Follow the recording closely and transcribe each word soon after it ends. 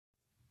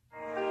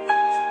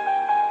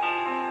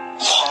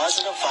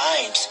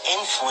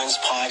Influence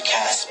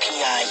Podcast,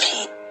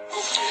 PIP.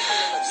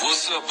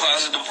 What's up,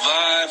 Positive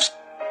Vibes?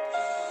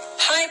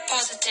 Hi,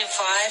 Positive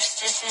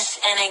Vibes. This is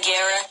Anna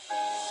Guerra.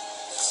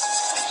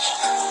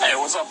 Hey,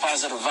 what's up,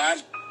 Positive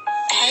Vibe?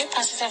 Hey,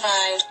 Positive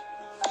Vibes.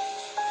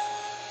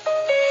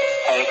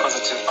 Hey,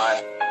 Positive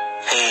Vibe.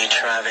 Hey,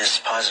 Travis,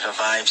 Positive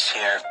Vibes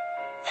here.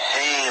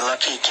 Hey,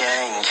 Lucky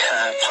Gang,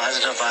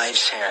 Positive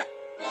Vibes here.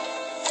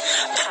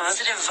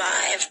 Positive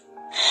Vibes.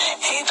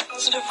 Hey,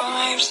 Positive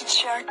Vibes. It's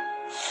Shark.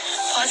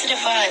 Positive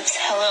Vibes.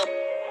 Hello.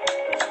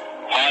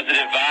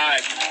 Positive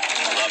Vibes.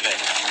 Love it.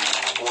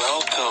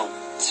 Welcome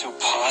to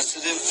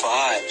Positive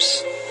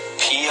Vibes,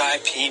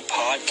 PIP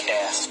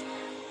Podcast.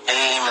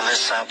 Hey,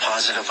 Melissa,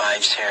 Positive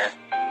Vibes here.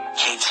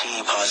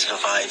 KT, Positive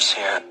Vibes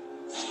here.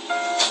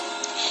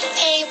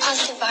 Hey,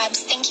 Positive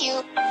Vibes. Thank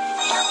you.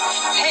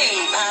 Hey,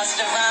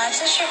 Positive Vibes.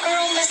 It's your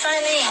girl, Miss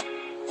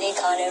Eileen. Lee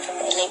Carter from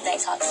the Late Night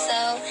Talk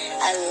Show.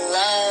 I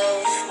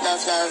love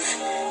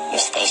your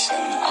station.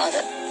 All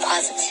the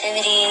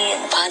positivity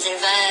and the positive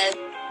vibe.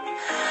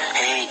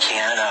 Hey,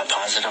 Kiana,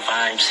 Positive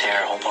Vibes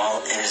here. Hope all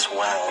is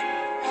well.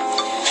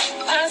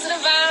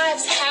 Positive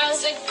Vibes.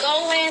 How's it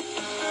going?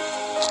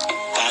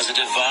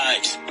 Positive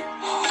Vibes.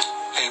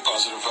 Hey,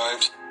 Positive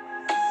Vibes.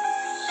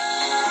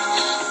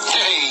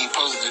 Hey,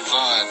 Positive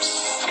Vibes.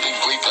 Big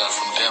Bleepa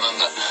from down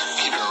under.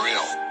 Keep it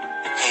real.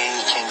 Hey,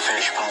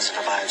 Kingfish,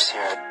 Positive Vibes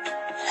here.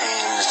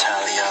 Hey,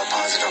 Natalia,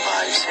 Positive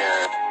Vibes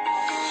here.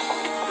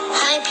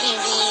 Hi,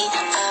 PV.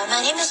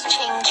 My name is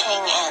Ching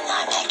Ching, and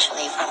I'm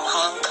actually from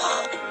Hong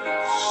Kong.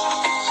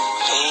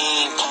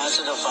 Hey,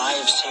 Positive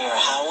Vibes here.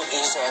 How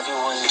is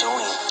everyone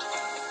doing?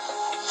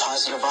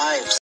 Positive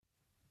Vibes.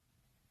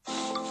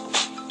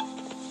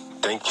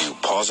 Thank you,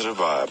 Positive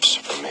Vibes,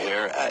 from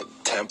here at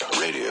Temp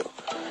Radio.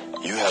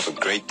 You have a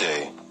great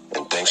day,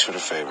 and thanks for the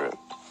favorite.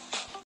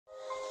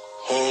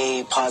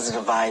 Hey,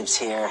 Positive Vibes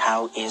here.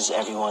 How is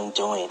everyone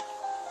doing?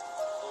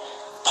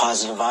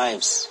 Positive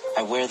Vibes.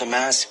 I wear the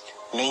mask.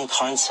 Main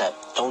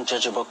concept, don't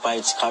judge a book by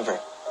its cover.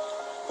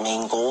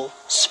 Main goal,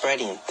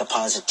 spreading the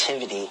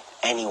positivity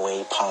any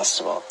way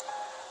possible.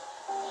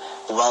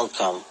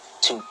 Welcome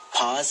to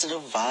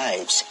Positive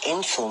Vibes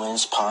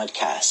Influence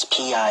Podcast,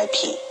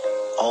 PIP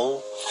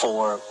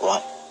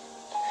 041.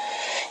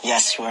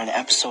 Yes, we're in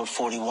episode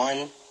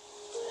 41.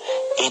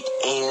 It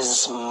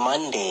is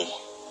Monday,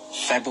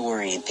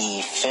 February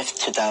the 5th,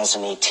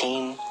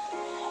 2018,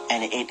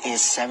 and it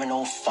is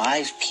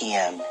 7:05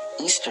 p.m.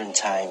 Eastern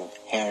Time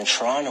here in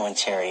Toronto,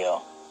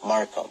 Ontario,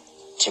 Markham,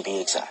 to be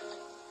exact.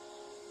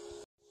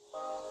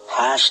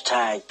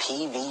 Hashtag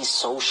PV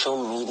Social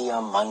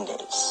Media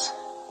Mondays.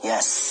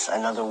 Yes,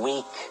 another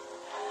week,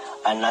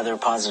 another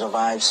Positive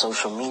Vibes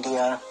social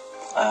media.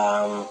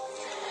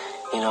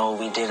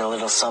 We did a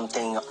little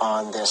something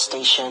on the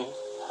station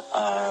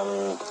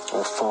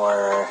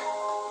for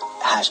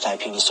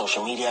hashtag PV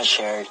Social Media.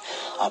 Shared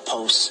a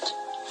post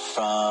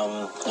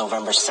from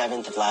November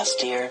 7th of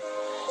last year.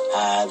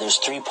 There's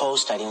 3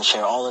 posts. I didn't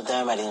share all of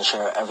them. I didn't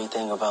share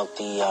everything about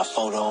the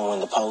photo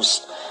and the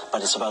post,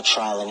 but it's about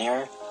trial and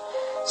error.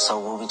 So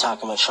we'll be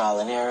talking about trial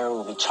and error.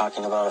 We'll be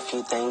talking about a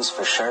few things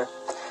for sure.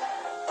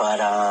 But,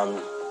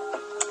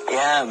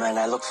 yeah, man,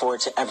 I look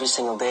forward to every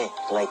single day,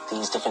 like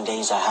these different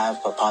days I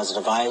have, but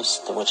Positive Vibes,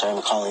 which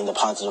I'm calling the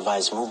Positive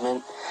Vibes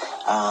Movement.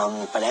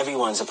 But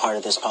everyone's a part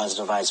of this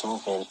Positive Vibes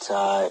Movement.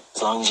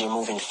 As long as you're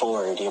moving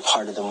forward, you're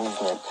part of the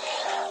movement.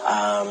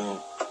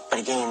 But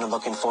again, I'm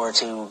looking forward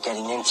to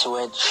getting into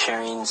it,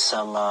 sharing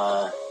some,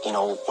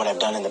 what I've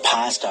done in the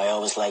past. I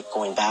always like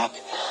going back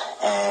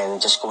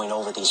and just going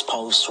over these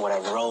posts, what I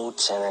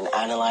wrote, and then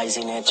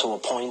analyzing it to a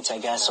point, I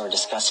guess, or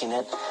discussing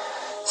it.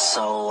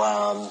 So,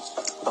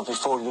 but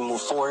before we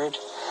move forward,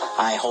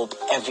 I hope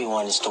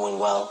everyone is doing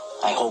well.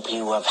 I hope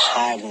you have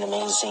had an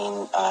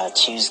amazing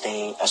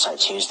Tuesday.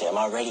 I'm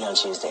already on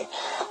Tuesday.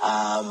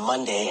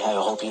 Monday, I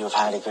hope you have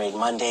had a great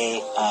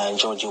Monday.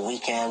 Enjoyed your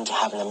weekend.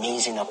 Have an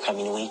amazing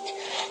upcoming week.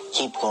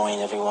 Keep going,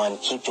 everyone.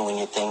 Keep doing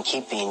your thing.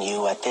 Keep being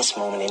you at this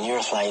moment in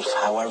your life.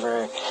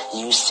 However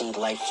you see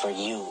life for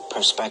you,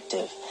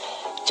 perspective.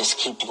 Just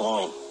keep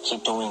going.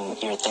 Keep doing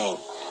your thing.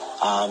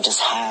 Just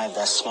have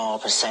that small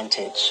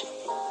percentage,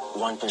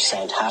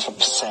 1%,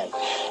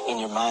 0.5% in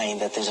your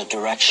mind that there's a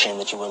direction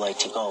that you would like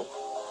to go.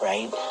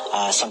 Right?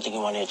 Something you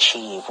want to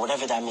achieve,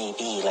 whatever that may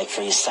be, like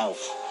for yourself,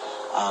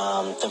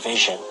 the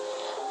vision.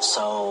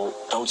 So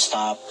don't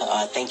stop.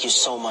 Thank you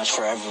so much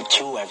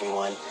to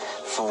everyone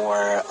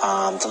for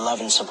the love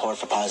and support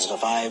for Positive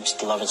Vibes,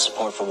 the love and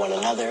support for one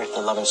another,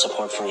 the love and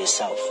support for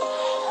yourself.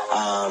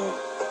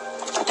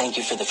 Thank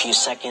you for the few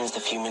seconds, the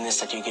few minutes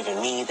that you're giving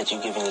me, that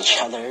you're giving each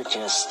other.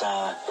 Just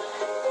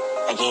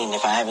again,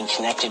 if I haven't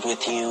connected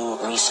with you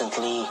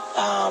recently,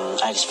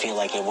 I just feel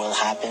like it will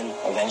happen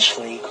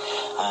eventually.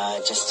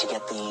 Just to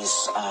get these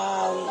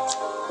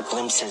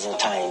glimpses at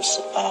times,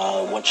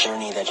 what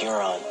journey that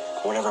you're on,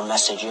 whatever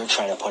message you're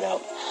trying to put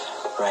out,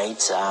 right?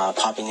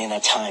 Popping in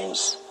at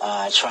times.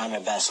 I try my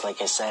best.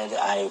 Like I said,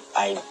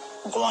 I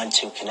want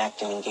to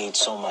connect and engage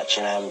so much,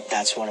 and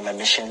that's one of my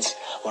missions,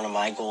 one of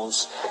my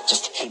goals,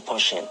 just to keep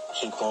pushing,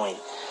 keep going.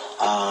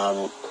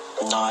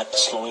 not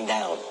slowing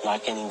down,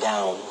 not getting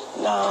down,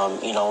 not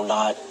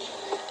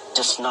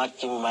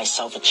giving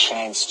myself a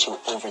chance to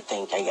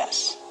overthink, I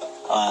guess.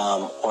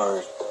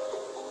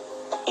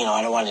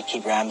 I don't want to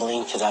keep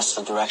rambling because that's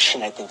the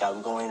direction I think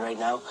I'm going right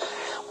now.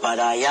 But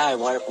I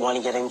want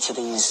to get into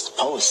these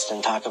posts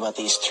and talk about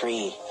these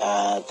three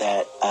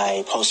that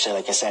I posted,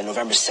 like I said,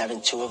 November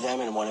 7th, 2 of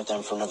them, and one of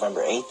them from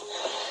November 8th.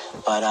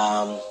 But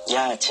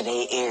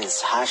today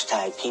is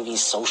 #PV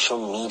Social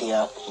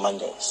Media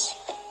Mondays.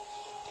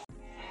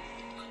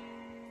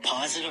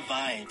 Positive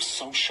Vibes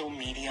Social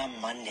Media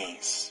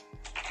Mondays,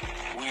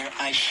 where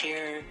I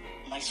share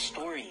my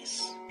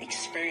stories,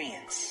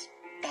 experience,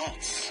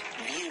 thoughts,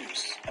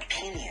 views,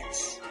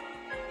 opinions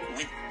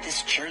with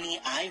this journey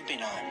I've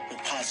been on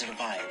with Positive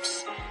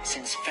Vibes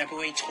since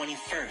February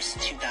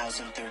 21st,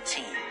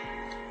 2013.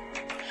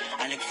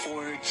 I look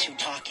forward to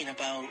talking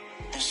about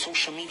the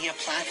social media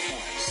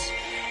platforms,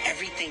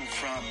 everything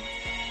from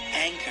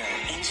Anchor,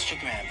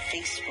 Instagram,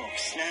 Facebook,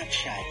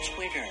 Snapchat,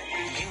 Twitter,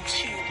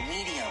 YouTube,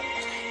 Medium,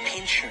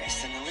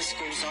 Pinterest, and the list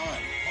goes on.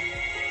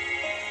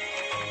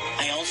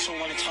 I also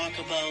want to talk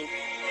about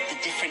the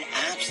different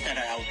apps that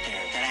are out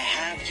there that I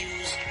have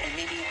used and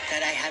maybe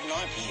that I have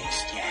not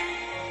used yet.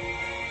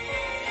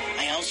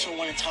 I also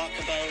want to talk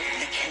about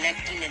the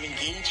connecting and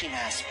engaging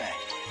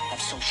aspect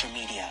of social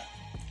media.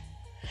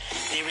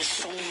 There is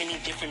so many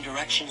different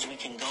directions we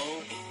can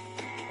go,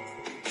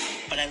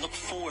 but I look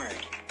forward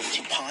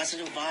to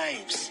Positive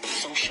Vibes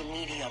Social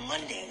Media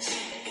Mondays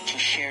to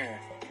share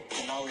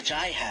the knowledge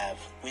I have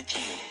with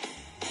you.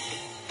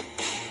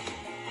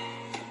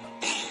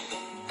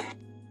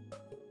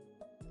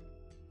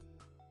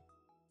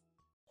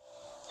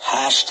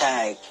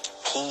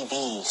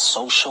 #PV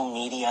Social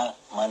Media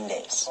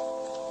Mondays.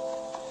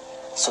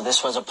 So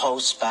this was a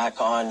post back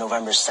on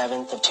November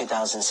 7th of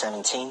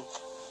 2017.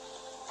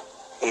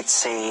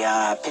 It's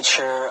a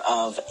picture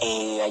of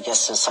a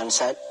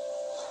sunset.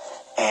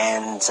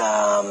 And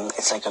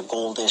it's like a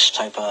goldish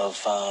type of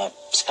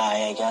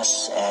sky, I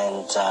guess.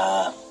 And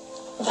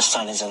the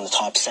sun is in the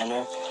top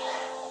center.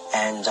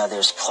 And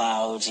there's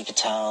clouds, you could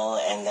tell.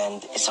 And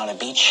then it's on a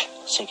beach,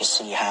 so you can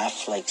see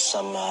half, like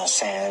some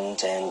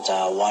sand and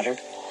water.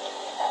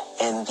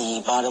 In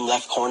the bottom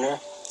left corner,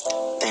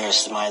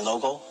 there's my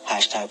logo,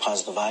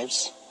 #Positive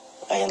Vibes.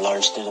 I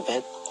enlarged it a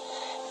bit.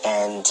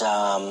 And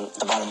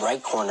the bottom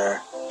right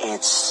corner,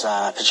 it's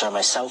a picture of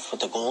myself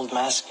with the gold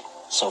mask.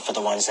 So for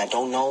the ones that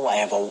don't know, I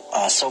have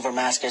a silver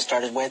mask I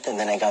started with, and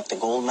then I got the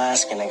gold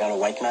mask, and I got a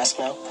white mask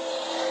now.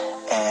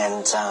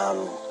 And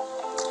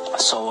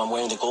so I'm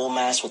wearing the gold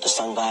mask with the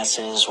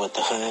sunglasses, with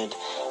the hood,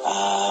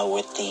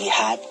 with the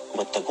hat,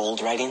 with the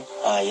gold writing,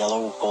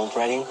 yellow gold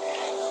writing.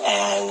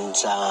 And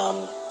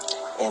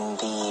in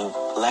the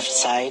left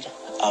side,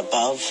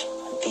 above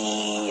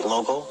the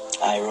logo,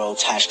 I wrote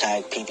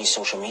 #PV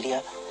Social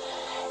Media.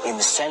 In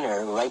the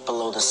center, right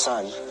below the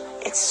sun,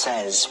 it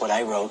says what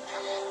I wrote: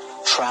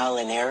 trial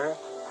and error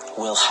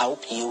will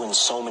help you in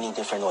so many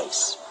different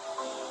ways.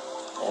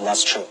 And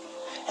that's true.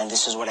 And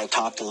this is what I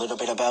talked a little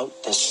bit about,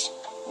 this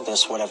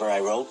whatever I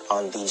wrote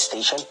on the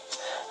station.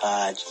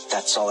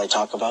 That's all I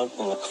talk about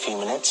in a few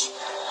minutes.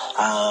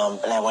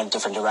 And I went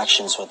different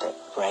directions with it,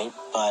 right?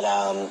 But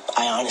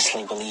I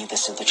honestly believe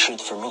this is the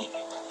truth for me.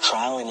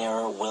 Trial and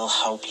error will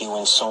help you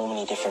in so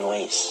many different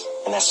ways.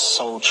 And that's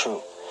so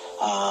true.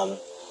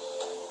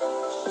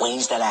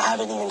 Ways that I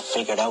haven't even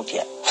figured out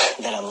yet,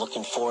 that I'm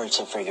looking forward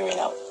to figuring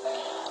out.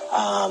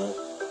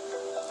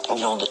 I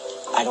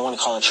don't want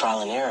to call it trial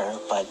and error,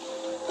 but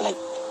like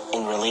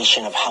in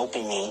relation of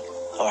helping me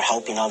or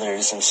helping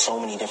others in so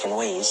many different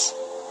ways,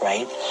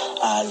 right?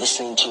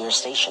 Listening to your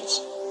stations.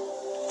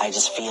 I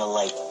just feel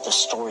like the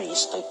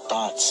stories, the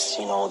thoughts,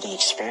 the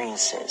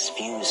experiences,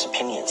 views,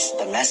 opinions,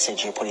 the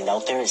message you're putting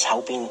out there is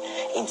helping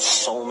in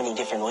so many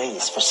different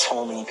ways for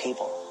so many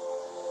people.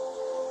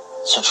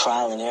 So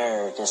trial and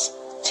error, just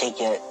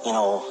take it,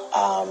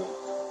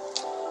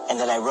 and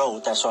then I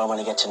wrote, that's what I want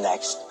to get to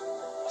next.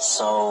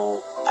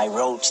 So I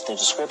wrote, the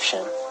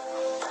description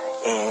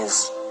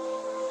is,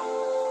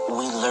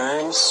 we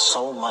learn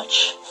so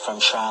much from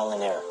trial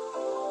and error.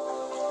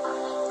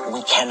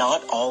 We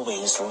cannot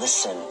always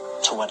listen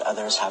to what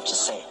others have to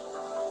say.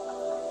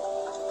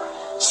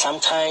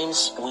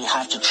 Sometimes we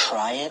have to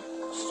try it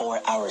for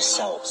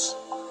ourselves.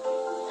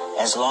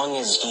 As long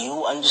as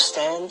you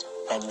understand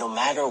that no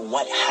matter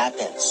what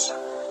happens,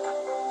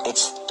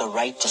 it's the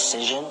right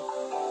decision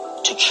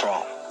to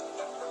try.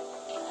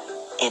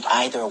 It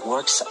either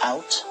works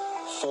out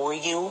for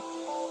you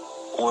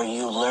or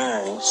you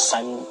learn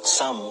some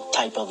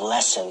type of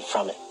lesson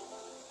from it.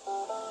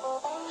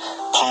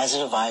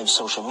 Positive Vibes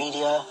Social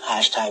Media,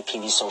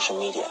 #PV Social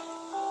Media.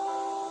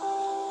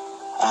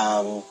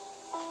 I'm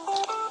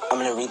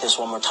going to read this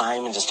one more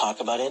time and just talk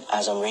about it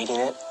as I'm reading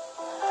it.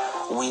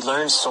 We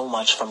learn so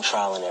much from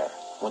trial and error,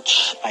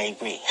 which I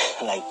agree,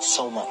 like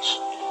so much.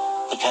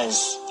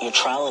 Because your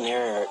trial and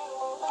error,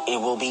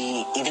 it will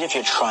be, even if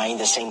you're trying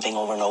the same thing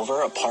over and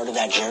over, a part of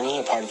that journey,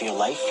 a part of your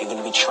life, you're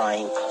going to be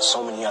trying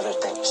so many other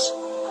things.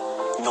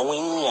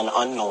 Knowingly and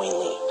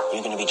unknowingly,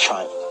 you're going to be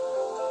trying.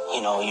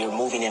 you're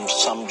moving in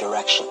some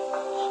direction.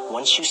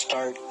 Once you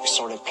start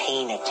sort of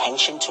paying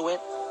attention to it,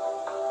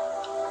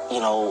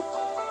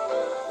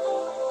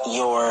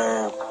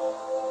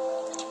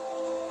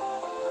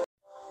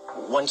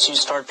 once you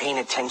start paying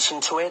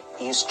attention to it,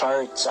 you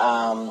start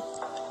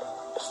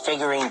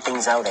figuring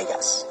things out, I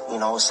guess.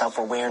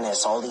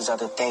 Self-awareness, all these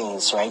other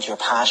things, right? Your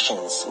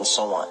passions and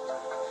so on.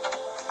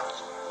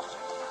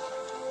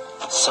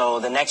 So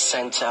the next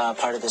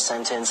part of the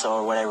sentence,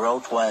 or what I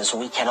wrote, was,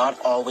 we cannot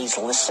always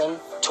listen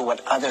to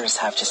what others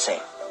have to say.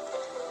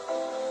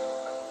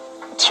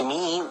 To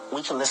me,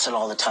 we can listen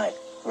all the time,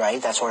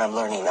 right? That's what I'm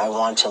learning. I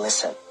want to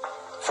listen.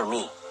 For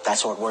me,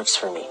 that's what works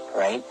for me,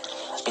 right?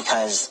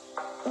 Because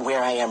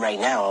where I am right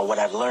now, and what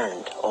I've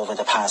learned over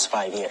the past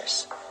 5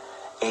 years,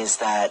 is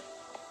that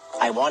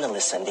I want to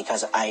listen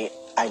because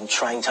I'm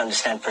trying to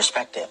understand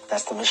perspective.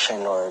 That's the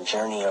mission or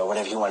journey or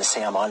whatever you want to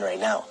say I'm on right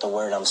now. The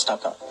word I'm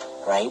stuck on,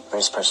 right?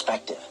 Is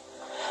perspective.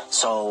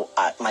 So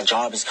my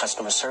job is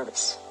customer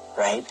service,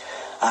 right?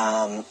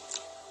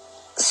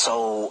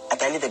 So at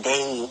the end of the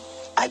day,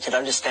 I could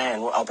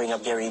understand, I'll bring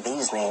up Gary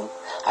Vee's name,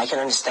 I can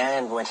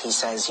understand when he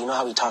says,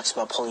 how he talks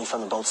about pulling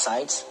from both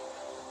sides?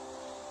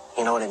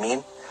 You know what I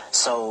mean?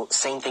 So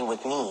same thing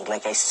with me,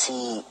 like I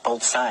see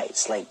both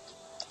sides, like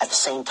at the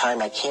same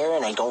time I care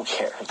and I don't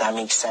care, if that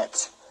makes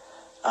sense.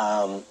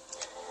 I'm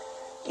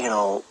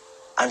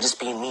just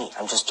being me,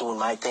 I'm just doing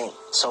my thing.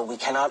 So we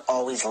cannot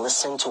always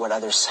listen to what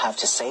others have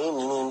to say,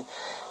 meaning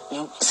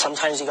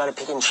sometimes you got to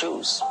pick and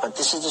choose. But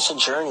this is just a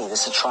journey.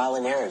 This is a trial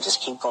and error.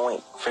 Just keep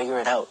going. Figure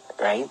it out,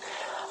 right?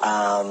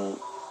 And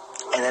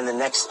then the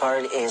next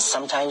part is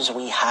sometimes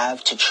we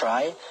have to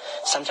try.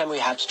 Sometimes we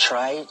have to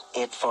try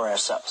it for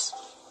ourselves.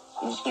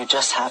 You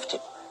just have to.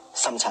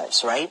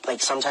 Sometimes, right?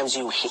 Like sometimes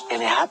and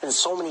it happens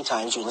so many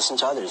times, you listen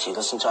to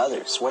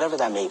others, whatever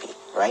that may be,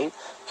 right? It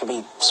could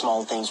be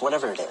small things,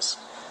 whatever it is.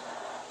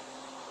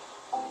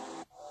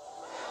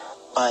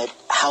 But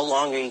how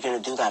long are you going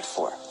to do that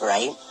for,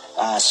 right?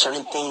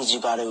 Certain things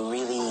you got to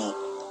really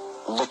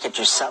look at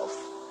yourself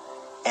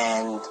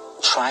and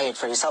try it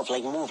for yourself,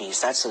 like movies.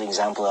 That's an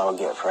example I'll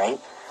give, right?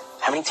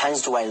 How many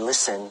times do I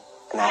listen,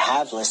 and I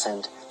have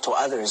listened to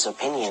others'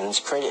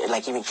 opinions,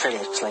 even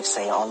critics, like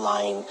say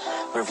online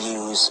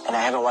reviews, and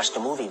I haven't watched the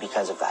movie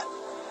because of that.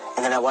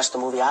 And then I watched the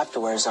movie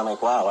afterwards, and I'm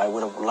like, wow, I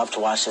would have loved to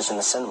watch this in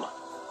the cinema,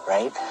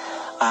 right?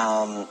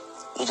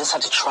 You just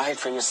have to try it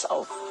for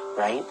yourself,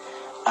 right?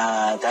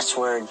 That's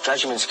where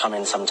judgments come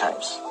in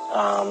sometimes.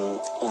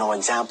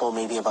 Example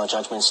maybe about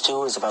judgments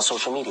too is about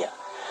social media.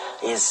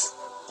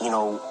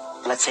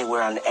 Let's say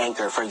we're on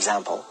Anchor, for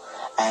example,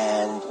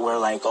 and we're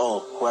like,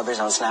 oh, whoever's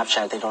on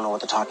Snapchat, they don't know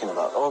what they're talking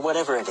about, or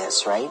whatever it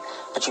is, right?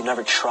 But you've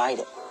never tried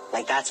it.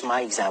 Like, that's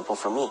my example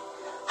for me.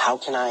 How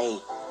can I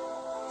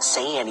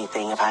say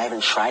anything if I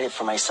haven't tried it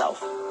for myself?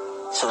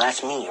 So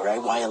that's me,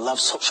 right? Why I love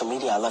social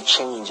media. I love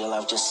change. I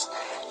love just,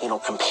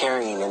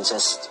 comparing and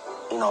just,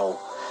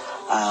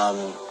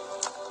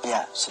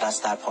 so that's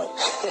that point.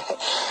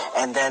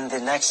 And then the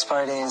next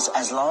part is,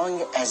 as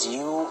long as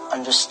you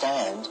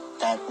understand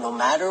that no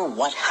matter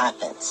what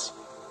happens,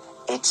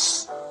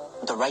 it's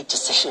the right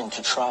decision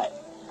to try.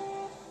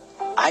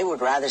 I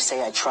would rather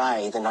say I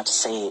tried than not to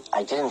say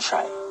I didn't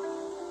try.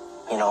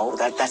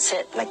 That's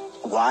it. Like,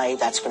 why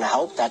that's going to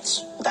help,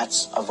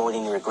 that's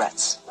avoiding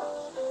regrets.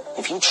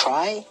 If you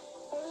try,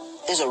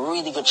 there's a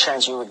really good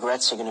chance your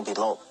regrets are going to be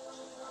low.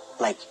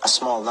 Like a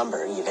small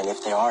number, even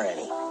if there are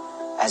any,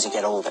 as you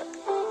get older.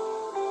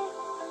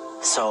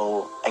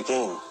 So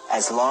again,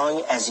 as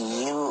long as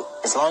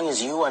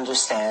you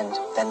understand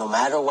that no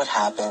matter what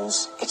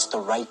happens, it's the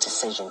right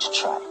decision to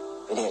try.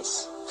 It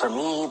is. For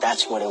me,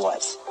 that's what it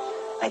was.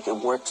 Like, it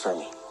worked for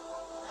me.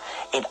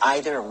 It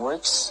either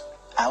works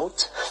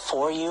out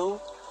for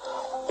you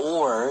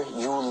or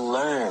you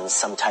learn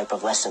some type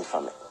of lesson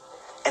from it.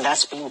 And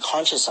that's being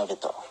conscious of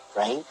it though,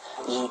 right?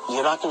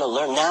 You're not going to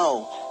learn.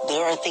 Now,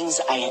 there are things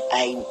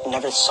I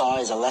never saw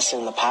as a lesson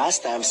in the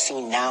past that I'm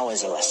seeing now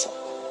as a lesson.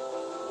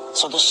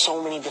 So there's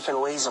so many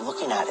different ways of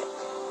looking at it,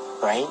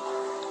 right?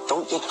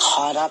 Don't get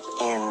caught up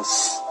in,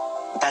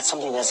 that's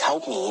something that's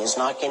helped me, is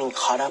not getting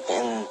caught up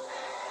in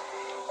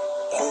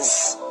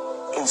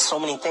so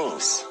many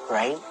things,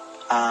 right?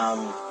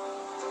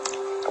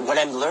 What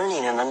I'm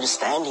learning and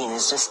understanding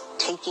is just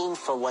taking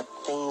for what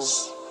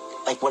things,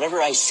 like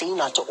whatever I see,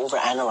 not to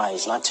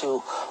overanalyze, not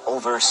to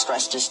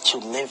overstress, just to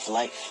live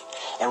life.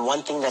 And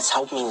one thing that's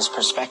helped me is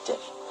perspective.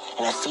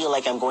 And I feel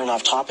like I'm going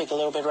off topic a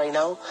little bit right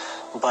now,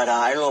 but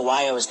I don't know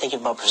why I was thinking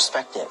about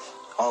perspective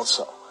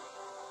also.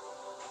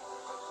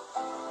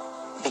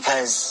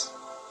 Because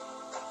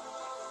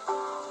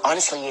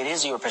honestly, it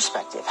is your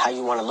perspective, how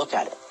you want to look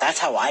at it. That's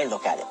how I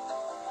look at it.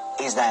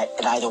 Is that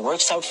it either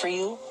works out for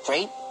you,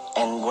 great,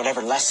 and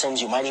whatever lessons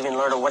you might even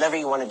learn or whatever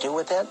you want to do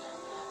with it,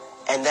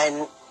 and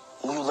then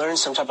you learn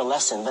some type of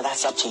lesson, but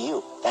that's up to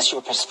you. That's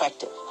your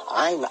perspective.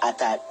 I'm at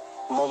that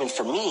moment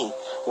for me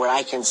where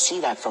I can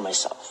see that for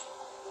myself.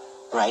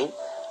 Right?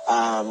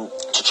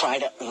 To try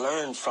to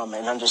learn from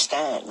and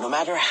understand, no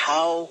matter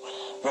how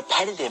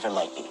repetitive it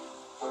might be.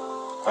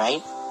 Right?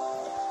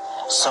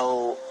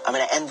 So I'm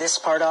going to end this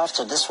part off.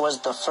 So this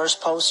was the first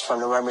post from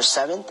November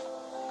 7th.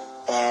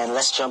 And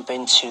let's jump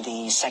into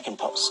the second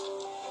post.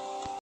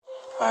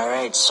 All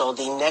right, so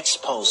the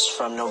next post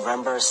from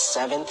November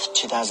 7th,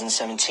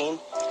 2017.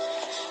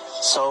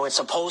 So it's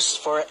a post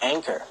for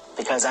Anchor,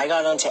 because I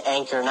got onto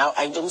Anchor. Now,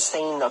 I've been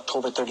saying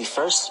October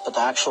 31st, but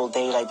the actual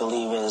date, I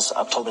believe, is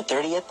October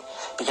 30th,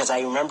 because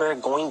I remember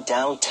going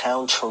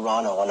downtown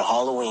Toronto on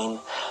Halloween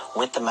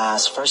with the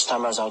mask. First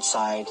time I was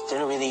outside,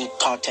 didn't really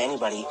talk to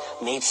anybody,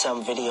 made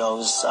some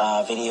videos,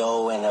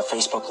 video and a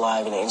Facebook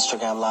Live and an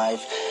Instagram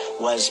Live,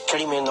 was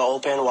pretty much in the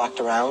open,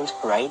 walked around,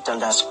 right,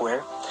 Dundas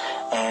Square.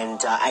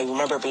 And I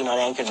remember being on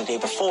Anchor the day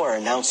before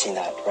announcing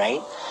that, right?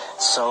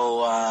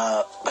 So,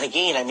 but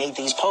again, I made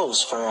these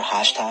posts for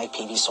hashtag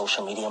PV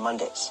Social Media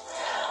Mondays.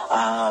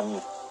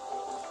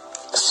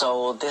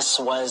 So this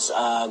was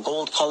a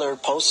gold color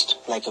post,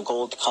 like a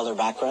gold color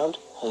background.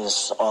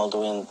 Is all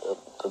doing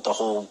the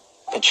whole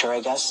picture, I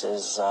guess,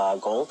 is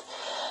gold.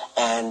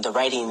 And the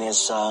writing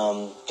is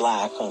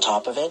black on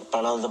top of it.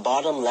 But on the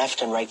bottom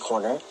left and right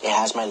corner, it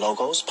has my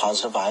logos,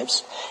 Positive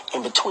Vibes.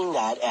 In between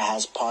that, it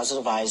has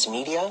Positive Vibes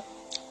Media.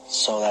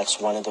 So that's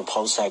one of the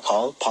posts I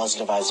called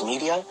Positive Vibes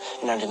Media.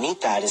 And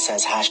underneath that, it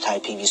says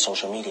hashtag PV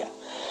Social Media.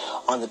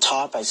 On the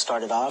top, I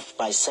started off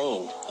by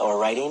saying or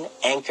writing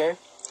Anchor.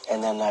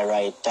 And then I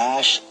write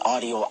dash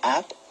audio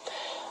app.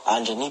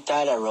 Underneath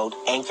that, I wrote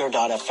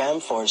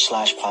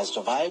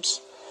anchor.fm/positive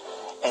vibes.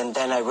 And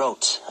then I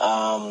wrote,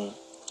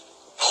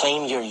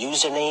 claim your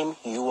username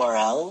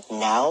URL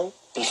now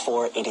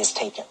before it is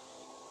taken.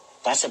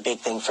 That's a big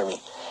thing for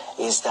me,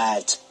 is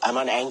that I'm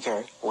on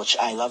Anchor, which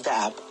I love the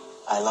app.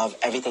 I love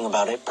everything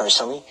about it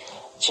personally.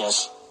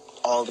 Just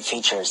all the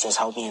features. It's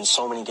helped me in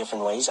so many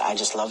different ways. I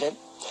just love it.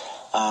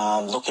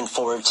 Looking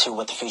forward to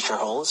what the future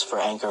holds for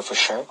Anchor for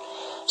sure.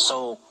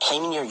 So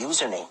claiming your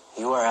username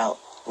URL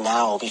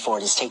now before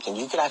it is taken.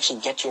 You could actually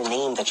get your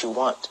name that you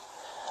want.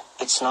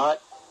 It's not,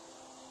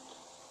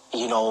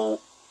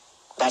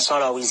 that's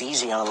not always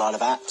easy on a lot of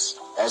apps,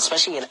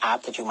 especially an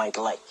app that you might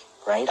like,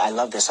 right? I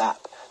love this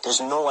app. There's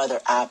no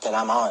other app that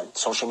I'm on,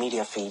 social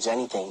media feeds,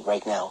 anything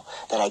right now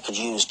that I could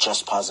use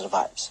just Positive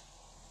Vibes,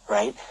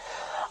 right?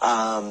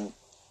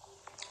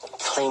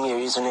 Claim your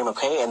username,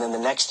 okay? And then the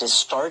next is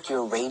start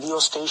your radio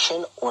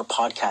station or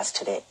podcast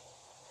today.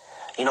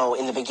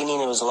 In the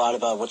beginning, it was a lot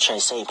about, what should I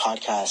say,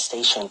 podcast,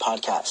 station,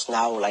 podcast.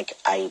 Now,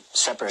 I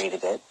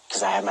separated it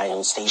because I have my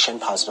own station,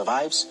 Positive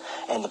Vibes,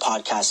 and the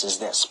podcast is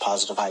this,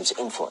 Positive Vibes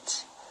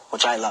Influence,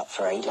 which I love,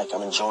 right?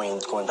 I'm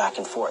enjoying going back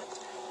and forth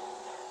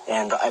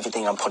and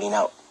everything I'm putting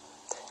out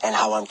and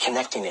how I'm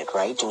connecting it,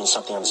 right? Doing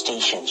something on the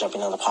station,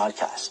 jumping on the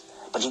podcast.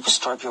 But you can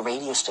start your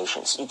radio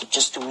stations. You could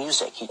just do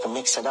music. You can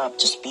mix it up.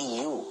 Just be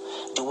you.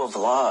 Do a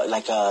vlog,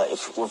 a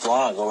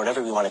vlog or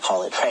whatever you want to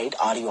call it, right?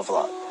 Audio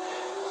vlog.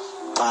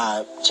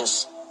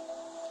 Just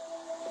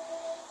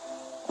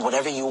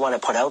whatever you want to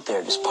put out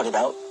there, just put it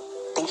out.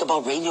 Think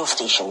about radio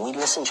station. We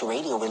listen to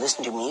radio. We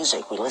listen to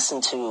music. We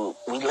listen to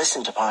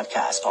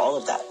podcasts, all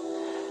of that.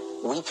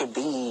 We could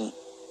be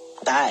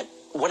that.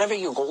 Whatever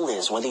your goal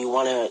is, whether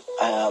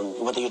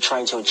you're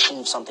trying to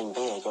achieve something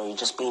big or you're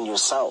just being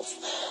yourself.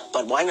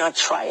 But why not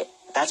try it?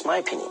 That's my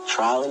opinion.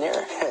 Trial and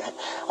error.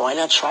 Why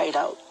not try it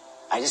out?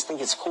 I just think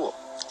it's cool.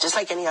 Just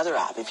like any other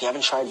app. If you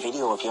haven't tried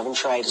video, if you haven't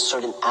tried a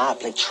certain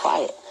app,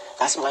 try it.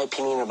 That's my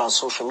opinion about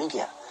social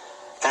media.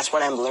 That's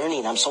what I'm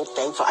learning. I'm so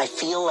thankful. I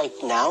feel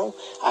like now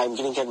I'm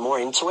going to get more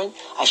into it.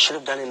 I should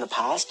have done it in the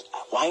past.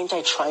 Why aren't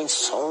I trying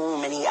so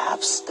many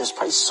apps? There's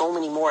probably so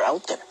many more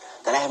out there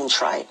that I haven't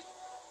tried.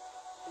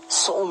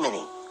 So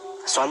many.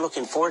 So I'm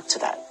looking forward to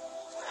that.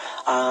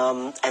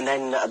 And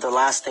then the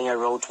last thing I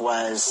wrote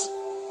was,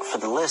 for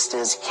the list,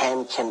 is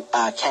can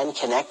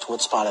connect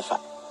with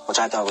Spotify, which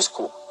I thought was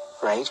cool,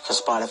 right?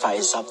 Because Spotify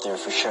is up there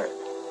for sure.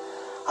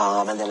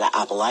 And then the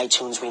Apple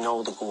iTunes, we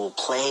know, the Google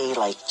Play,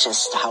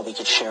 just how we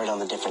could share it on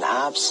the different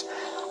apps.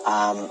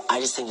 I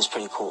just think it's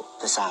pretty cool,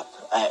 this app.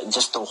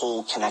 Just the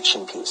whole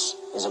connection piece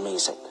is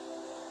amazing.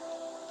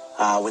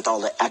 With all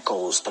the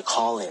echoes, the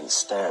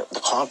call-ins, the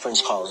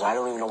conference calls, I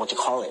don't even know what to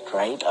call it,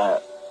 right?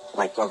 A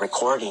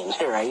recording,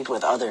 right,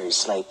 with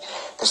others.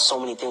 There's so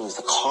many things.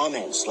 The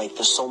comments,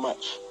 there's so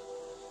much.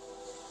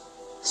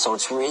 So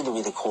it's really,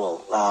 really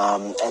cool.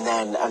 And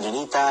then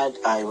underneath that,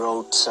 I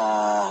wrote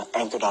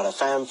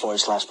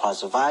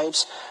anchor.fm/positive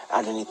vibes.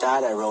 Underneath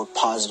that, I wrote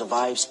Positive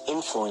Vibes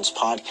Influence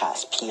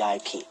Podcast,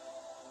 PIP.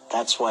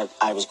 That's what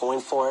I was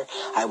going for.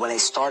 When I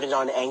started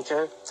on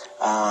Anchor,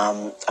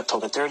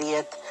 October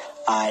 30th,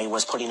 I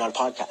was putting out a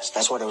podcast.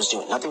 That's what I was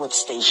doing. Nothing with the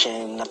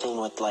station, nothing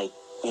with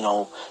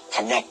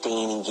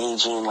connecting,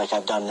 engaging like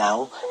I've done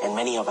now, and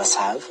many of us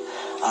have.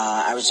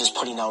 I was just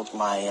putting out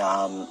my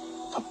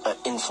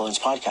Influence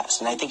podcast.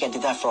 And I think I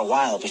did that for a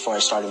while before I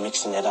started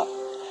mixing it up.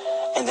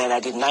 And then I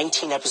did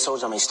 19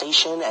 episodes on my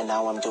station, and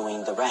now I'm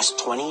doing the rest,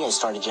 20. I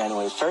started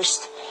January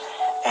 1st,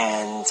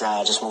 and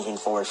just moving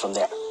forward from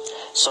there.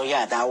 So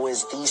yeah, that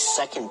was the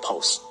second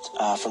post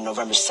from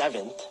November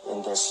 7th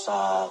in this,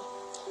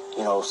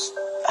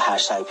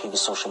 hashtag PV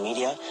Social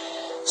Media.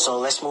 So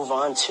let's move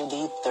on to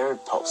the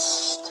third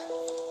post.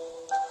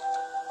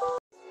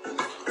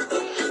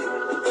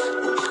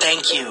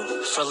 Thank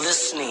you for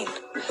listening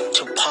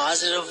to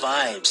Positive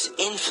Vibes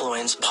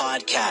Influence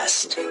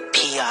Podcast,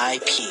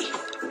 PIP.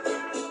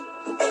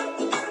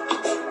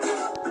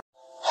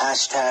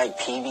 Hashtag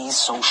PV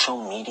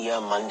Social Media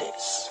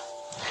Mondays.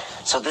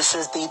 So this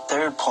is the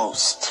third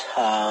post.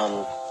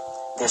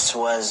 This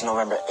was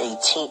November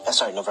 8th,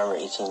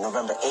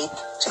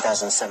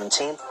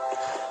 2017.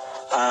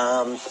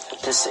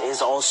 This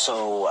is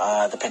also,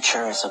 the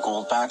picture is a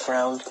gold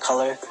background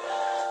color.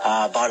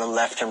 Bottom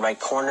left and right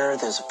corner,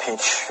 there's a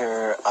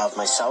picture of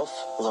myself,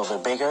 a little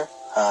bit bigger,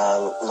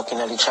 looking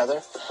at each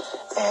other.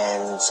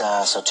 And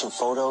so two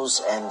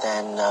photos, and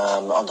then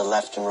on the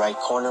left and right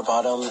corner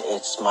bottom,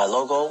 it's my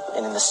logo,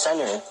 and in the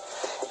center,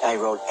 I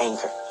wrote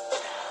Anchor.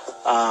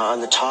 On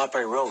the top,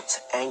 I wrote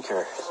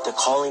Anchor. The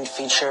calling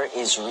feature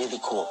is really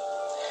cool.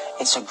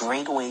 It's a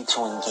great way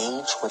to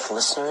engage with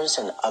listeners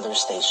and other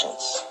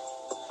stations.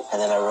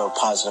 And then I wrote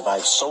Positive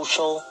Vibes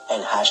Social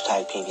and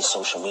hashtag PV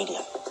Social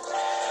Media.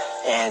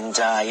 And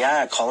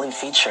calling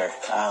feature.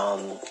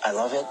 I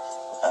love it.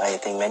 I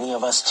think many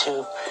of us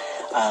too.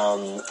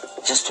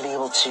 Just to be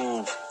able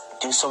to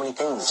do so many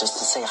things, just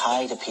to say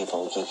hi to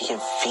people, you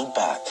give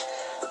feedback,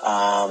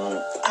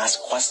 ask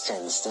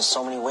questions. There's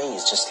so many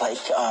ways, just like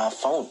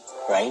phone,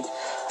 right?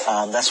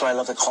 That's why I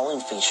love the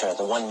calling feature,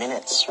 the 1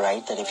 minute,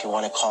 right? That if you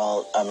want to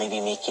call, maybe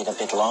make it a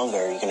bit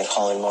longer, you're going to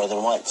call in more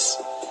than once.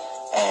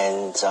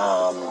 And,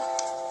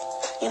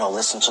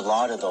 listen to a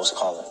lot of those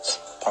call-ins.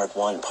 Part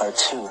 1, Part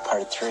 2,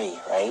 Part 3,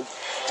 right?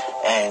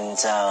 And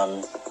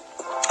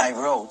I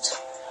wrote,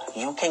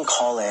 you can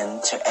call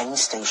in to any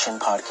station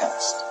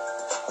podcast.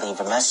 Leave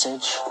a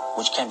message,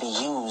 which can be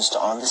used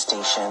on the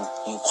station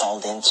you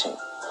called into,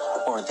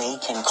 or they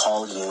can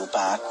call you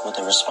back with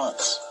a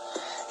response.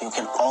 You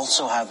can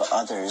also have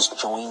others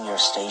join your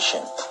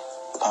station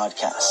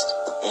podcast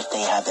if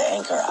they have the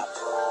Anchor app.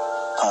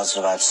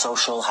 Positive Vibes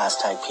Social,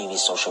 hashtag PV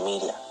Social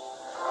Media.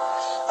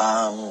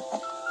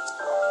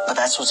 But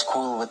that's what's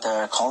cool with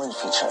the call-in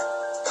feature,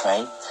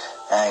 right?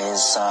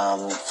 Is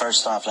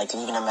first off, like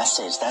leaving a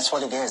message. That's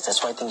what it is.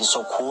 That's why I think it's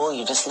so cool.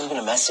 You're just leaving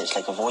a message,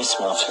 like a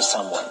voicemail for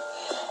someone,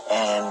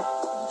 and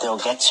they'll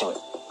get to it,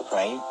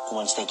 right?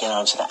 Once they get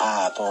onto the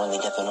app or when they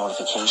get the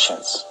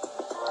notifications.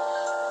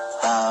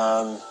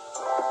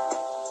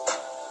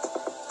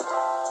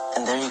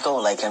 And there you go.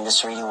 Like, I'm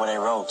just reading what I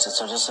wrote.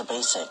 So just a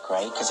basic,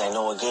 right? Because I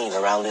know, again,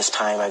 around this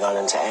time I got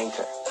into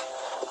Anchor.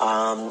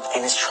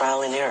 And it's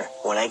trial and error.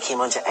 When I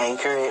came onto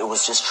Anchor, it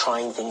was just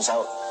trying things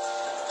out,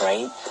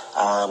 right?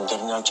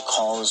 Getting onto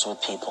calls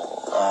with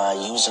people,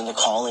 using the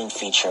call-in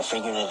feature,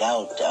 figuring it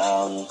out,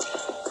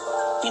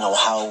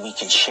 how we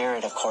could share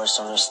it, of course,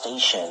 on our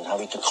station, how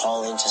we could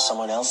call into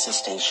someone else's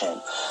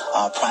station,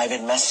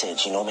 private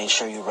message, make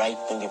sure you write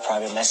maybe a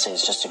private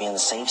message just to be on the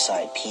safe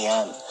side,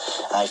 PM,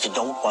 if you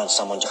don't want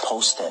someone to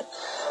post it.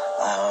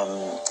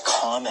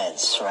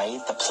 Comments, right?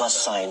 The plus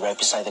sign right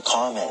beside the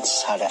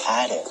comments, how to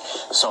add it.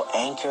 So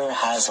Anchor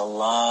has a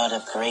lot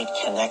of great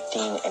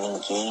connecting and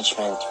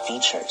engagement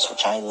features,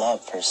 which I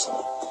love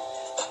personally,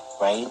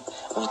 right?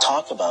 We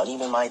talk about,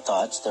 even my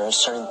thoughts, there are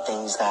certain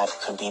things that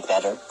could be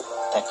better,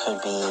 that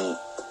could be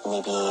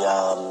maybe,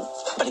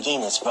 but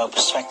again, it's about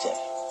perspective.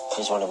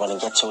 Here's what I want to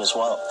get to as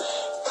well,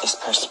 is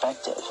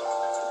perspective.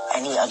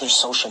 Any other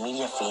social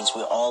media feeds,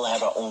 we all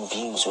have our own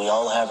views. We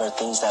all have our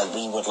things that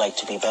we would like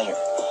to be better.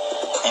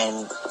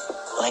 And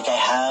like I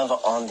have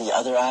on the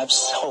other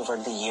apps over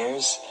the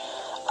years,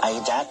 I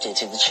adapted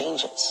to the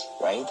changes,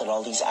 right? That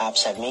all these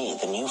apps have made,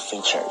 the new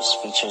features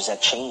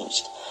that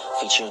changed,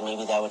 features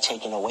maybe that were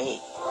taken away.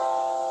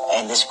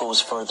 And this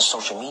goes for the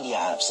social media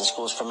apps. This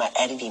goes for my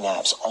editing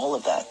apps, all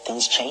of that.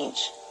 Things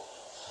change,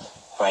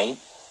 right?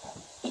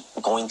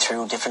 Going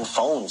through different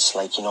phones,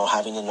 like,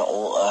 having an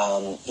old,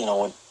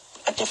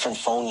 a different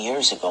phone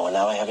years ago, and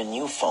now I have a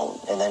new phone.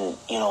 And then,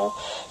 you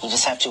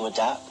just have to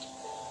adapt.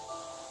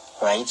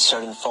 Right?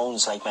 Certain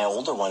phones, like my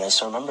older one, I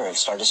still remember it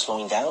started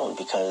slowing down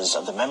because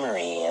of the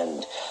memory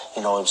and,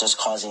 it was just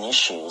causing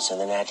issues. And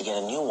then I had to get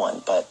a new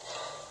one. But,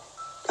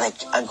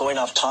 I'm going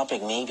off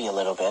topic maybe a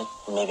little bit.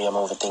 Maybe I'm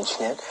overthinking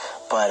it.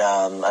 But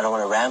I don't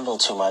want to ramble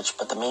too much.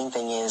 But the main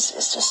thing is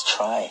just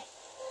try.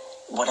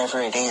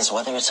 Whatever it is,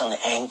 whether it's on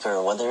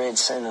Anchor, whether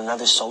it's in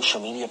another social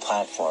media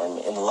platform,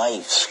 in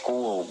life,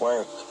 school,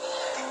 work,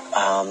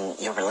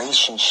 your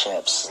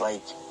relationships,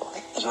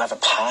 you have a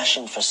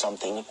passion for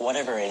something,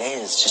 whatever it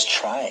is, just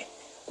try,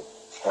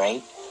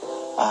 right?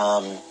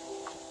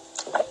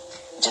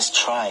 Just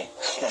try.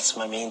 That's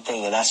my main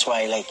thing, and that's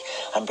why,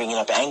 I'm bringing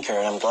up Anchor,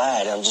 and I'm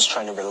glad. I'm just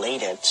trying to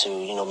relate it to,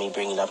 me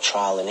bringing up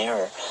trial and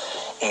error,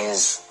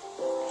 is,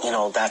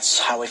 that's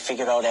how I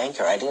figured out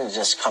Anchor. I didn't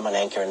just come on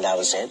Anchor and that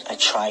was it. I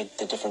tried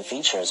the different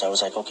features. I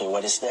was like, okay,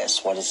 what is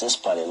this? What is this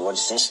button? What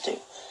does this do?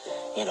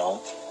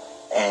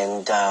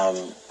 And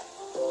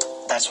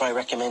that's what I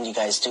recommend you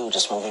guys do,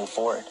 just moving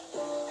forward.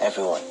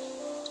 Everyone,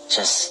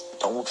 just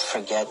don't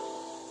forget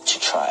to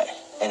try.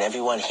 And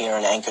everyone here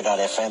on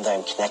Anchor.fm that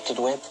I'm connected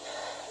with,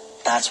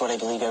 that's what I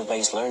believe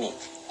everybody's learning.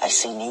 I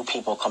see new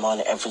people come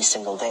on every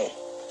single day.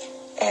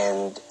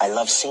 And I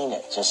love seeing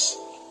it, just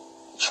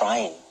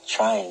trying.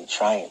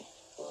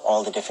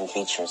 all the different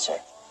features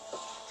here.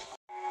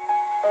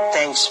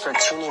 Thanks for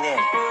tuning in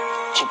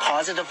to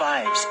Positive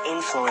Vibes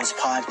Influence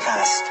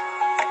Podcast,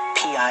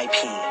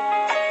 PIP,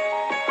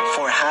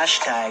 for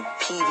hashtag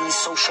PV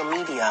Social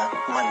Media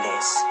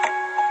Mondays.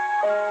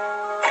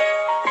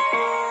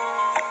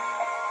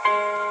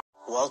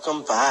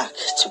 Welcome back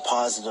to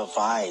Positive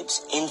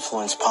Vibes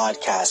Influence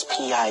Podcast,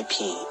 PIP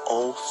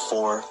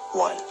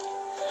 041.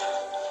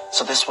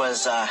 So this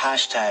was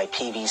hashtag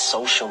PV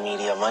Social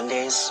Media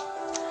Mondays.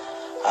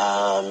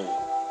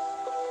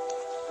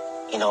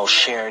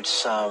 Shared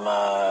some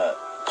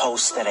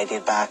posts that I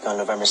did back on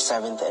November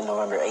 7th and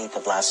November 8th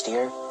of last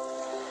year.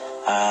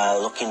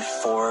 Looking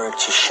forward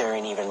to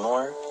sharing even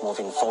more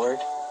moving forward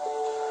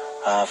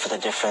for the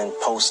different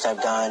posts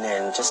I've done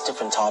and just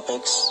different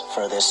topics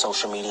for this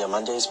Social Media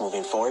Mondays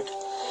moving forward.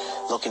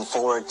 Looking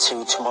forward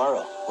to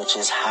tomorrow, which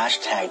is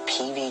hashtag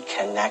PV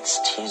Connects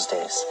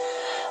Tuesdays.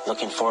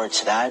 Looking forward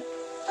to that,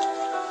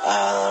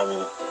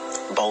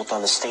 both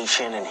on the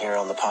station and here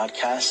on the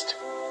podcast.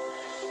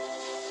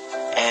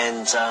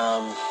 And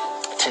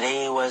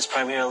today was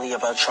primarily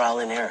about trial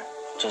and error.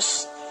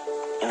 Just,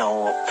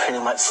 pretty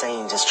much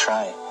saying just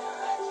try.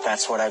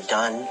 That's what I've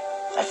done.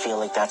 I feel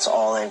like that's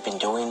all I've been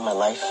doing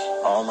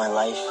all my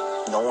life,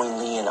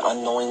 knowingly and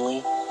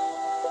unknowingly.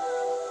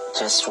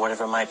 Just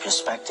whatever my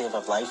perspective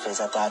of life is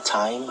at that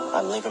time,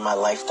 I'm living my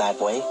life that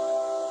way.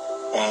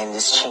 And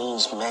it's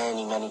changed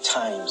many, many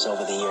times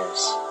over the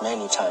years.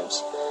 Many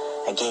times.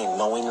 Again,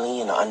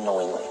 knowingly and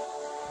unknowingly.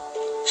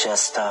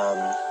 Just,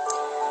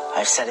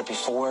 I've said it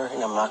before,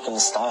 and I'm not going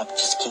to stop.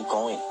 Just keep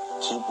going.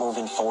 Keep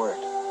moving forward.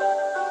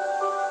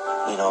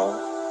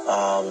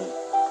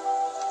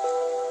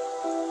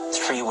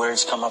 3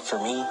 words come up for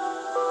me.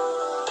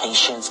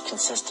 Patience,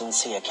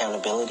 consistency,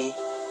 accountability.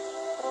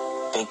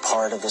 Big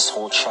part of this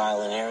whole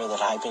trial and error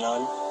that I've been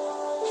on.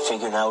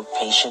 Figuring out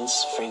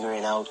patience,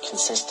 figuring out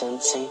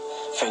consistency,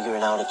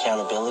 figuring out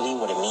accountability,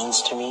 what it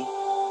means to me.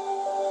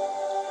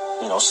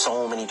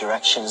 So many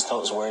directions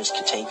those words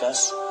could take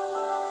us.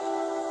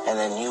 And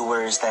then new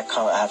words that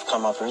have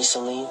come up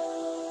recently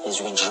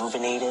is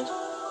rejuvenated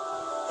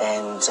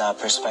and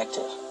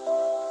perspective.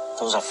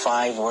 Those are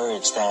 5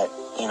 words that,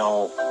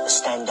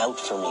 stand out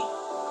for me.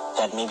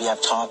 That maybe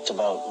I've talked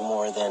about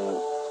more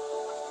than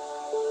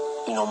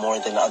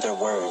other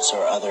words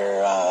or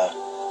other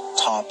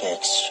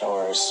topics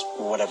or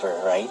whatever,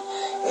 right?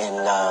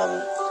 And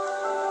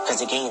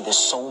because again, there's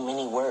so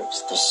many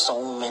words. There's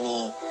so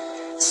many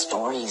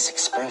stories,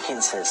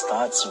 experiences,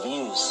 thoughts,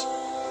 views.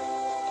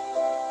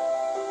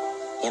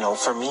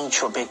 For me,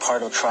 a big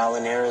part of trial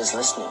and error is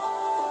listening.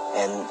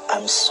 And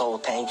I'm so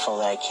thankful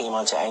that I came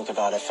onto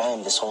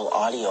Anchor.fm, this whole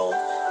audio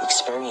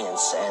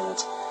experience, and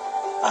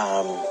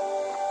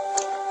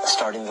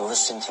starting to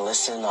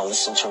listen, I'll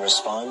listen to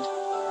respond,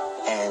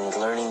 and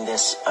learning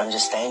this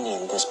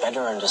understanding, this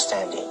better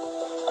understanding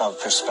of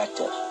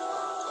perspective.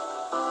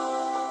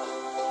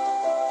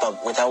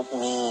 But without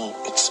me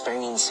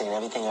experiencing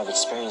everything I've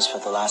experienced for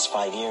the last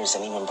 5 years,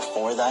 and even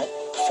before that,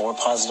 before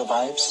Positive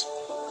Vibes,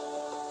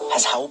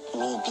 has helped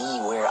me be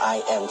where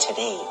I am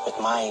today with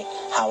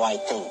how I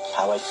think,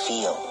 how I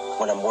feel,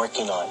 what I'm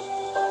working on,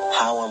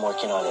 how I'm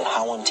working on it,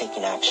 how I'm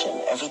taking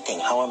action. Everything,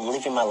 how I'm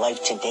living my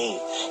life today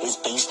is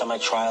based on my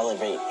trial and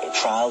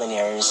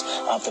errors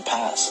of the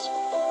past.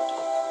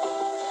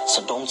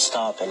 So don't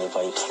stop,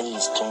 anybody.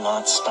 Please do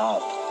not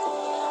stop.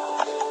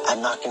 I'm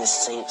not going to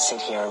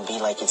sit here and be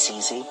like it's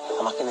easy.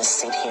 I'm not going to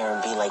sit here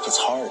and be like it's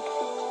hard.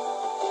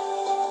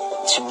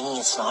 To me,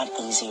 it's not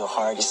easy or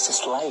hard. It's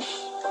just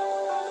life.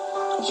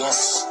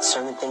 Yes,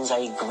 certain things I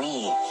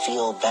agree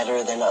feel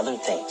better than other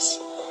things.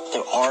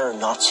 There are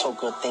not so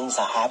good things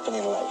that happen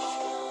in life.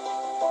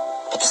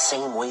 But the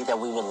same way that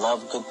we would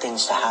love good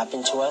things to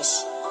happen to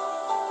us,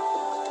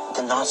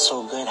 the not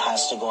so good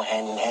has to go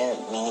hand in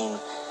hand, meaning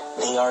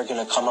they are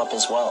going to come up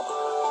as well.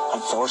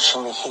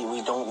 Unfortunately,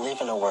 we don't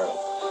live in a world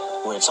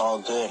where it's all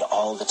good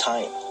all the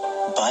time.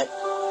 But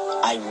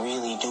I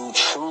really do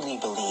truly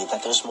believe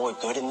that there's more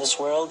good in this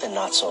world than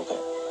not so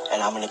good.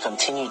 And I'm going to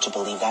continue to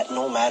believe that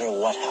no matter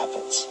what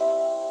happens.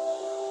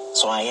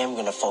 So I am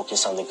going to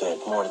focus on the good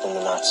more than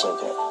the not so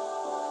good.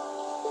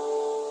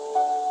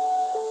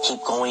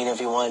 Keep going,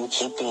 everyone.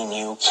 Keep being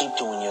you. Keep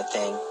doing your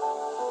thing.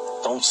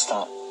 Don't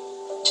stop.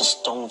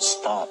 Just don't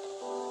stop.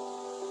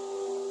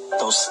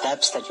 Those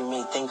steps that you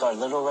may think are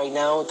little right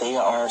now, they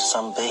are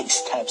some big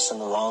steps in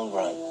the long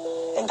run.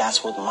 And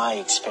that's with my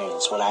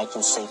experience, what I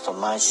can say for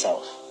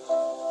myself.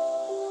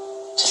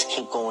 Just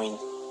keep going.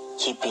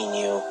 Keep being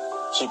you.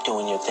 Keep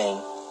doing your thing.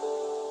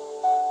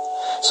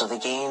 So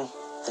again,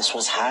 this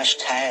was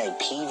hashtag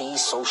PV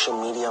Social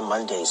Media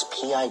Mondays,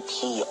 PIP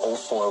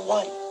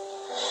 041.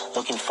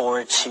 Looking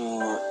forward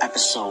to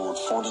episode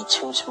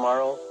 42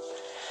 tomorrow.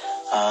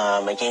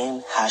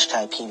 Again,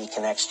 hashtag PV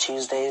Connects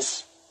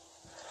Tuesdays.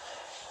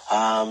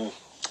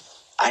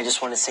 I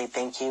just want to say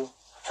thank you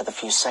for the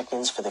few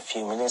seconds, for the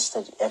few minutes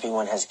that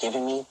everyone has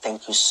given me.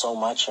 Thank you so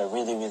much. I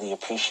really, really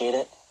appreciate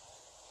it.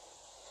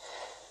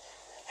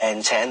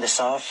 And to end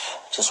this off,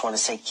 just want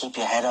to say keep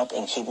your head up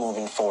and keep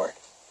moving forward.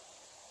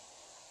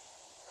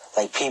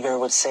 Like P. Bear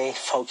would say,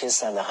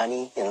 focus on the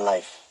honey in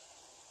life.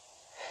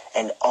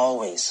 And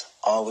always,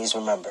 always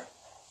remember,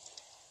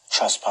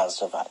 trust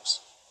positive vibes.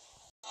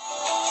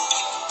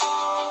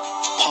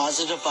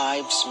 Positive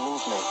Vibes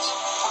Movement.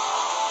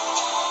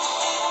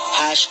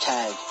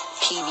 Hashtag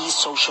PV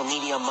Social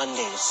Media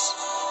Mondays.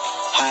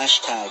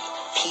 Hashtag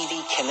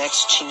PV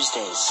Connects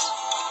Tuesdays.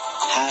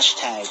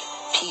 Hashtag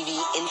PV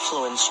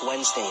Influence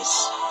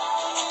Wednesdays.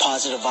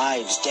 Positive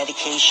Vibes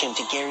Dedication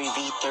to Gary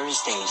V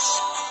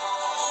Thursdays.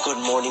 Good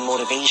Morning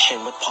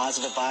Motivation with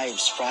Positive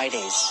Vibes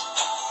Fridays.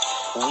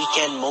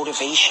 Weekend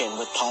Motivation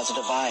with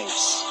Positive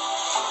Vibes.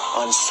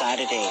 On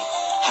Saturday,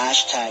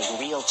 hashtag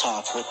Real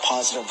Talk with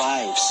Positive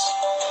Vibes.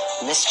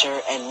 Mr.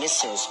 and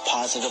Mrs.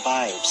 Positive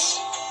Vibes.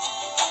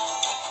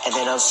 And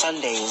then on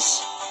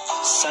Sundays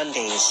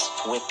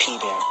with P.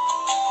 Bear.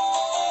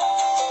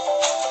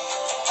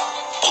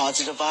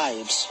 Positive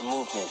Vibes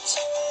Movement.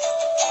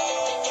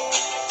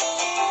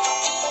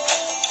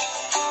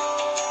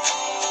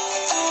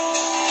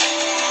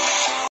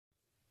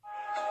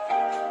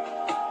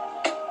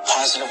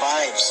 Positive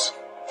Vibes.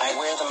 I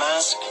wear the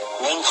mask.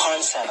 Main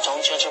concept,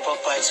 don't judge a book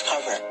by its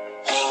cover.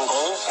 Main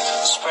goal,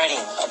 spreading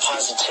a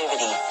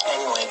positivity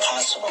any way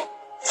possible.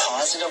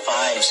 Positive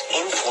Vibes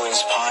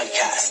Influence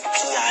Podcast.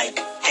 P.I.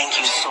 Thank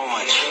you so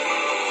much.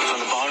 From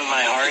the bottom of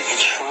my heart, it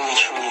truly,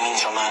 truly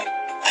means a lot.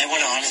 I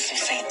want to honestly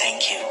say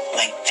thank you.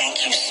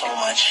 Thank you so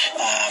much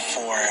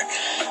for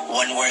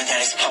one word that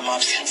has come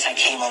up since I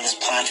came on this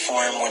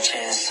platform, which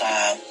is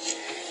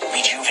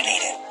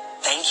rejuvenated.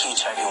 Thank you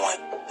to everyone.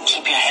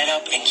 Keep your head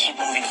up and keep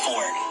moving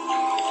forward.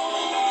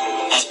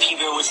 As P.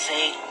 Bear would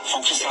say,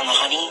 focus on the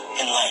honey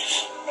in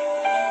life.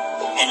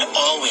 And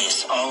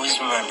always, always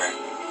remember,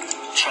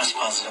 trust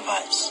positive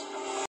vibes.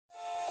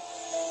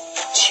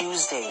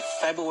 Tuesday,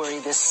 February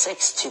the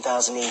 6th,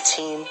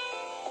 2018.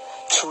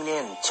 Tune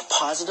in to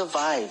Positive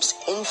Vibes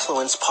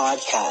Influence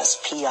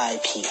Podcast,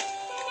 PIP,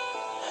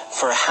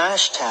 for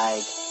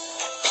hashtag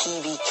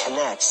PV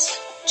Connects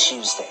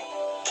Tuesday.